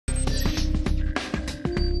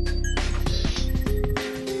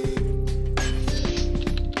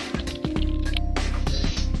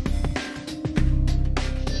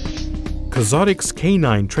KASOTC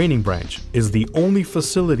K9 training branch is the only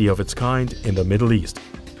facility of its kind in the Middle East,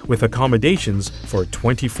 with accommodations for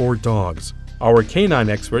 24 dogs. Our canine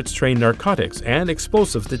experts train narcotics and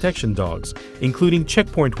explosives detection dogs, including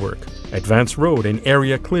checkpoint work, advanced road and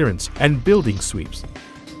area clearance, and building sweeps.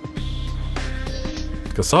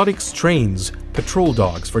 KASOTC trains patrol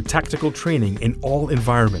dogs for tactical training in all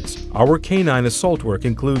environments. Our canine assault work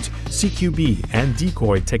includes CQB and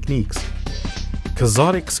decoy techniques.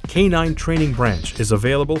 KASOTC K9 training branch is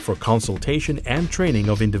available for consultation and training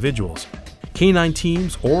of individuals, canine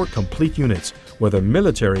teams or complete units, whether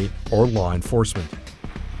military or law enforcement.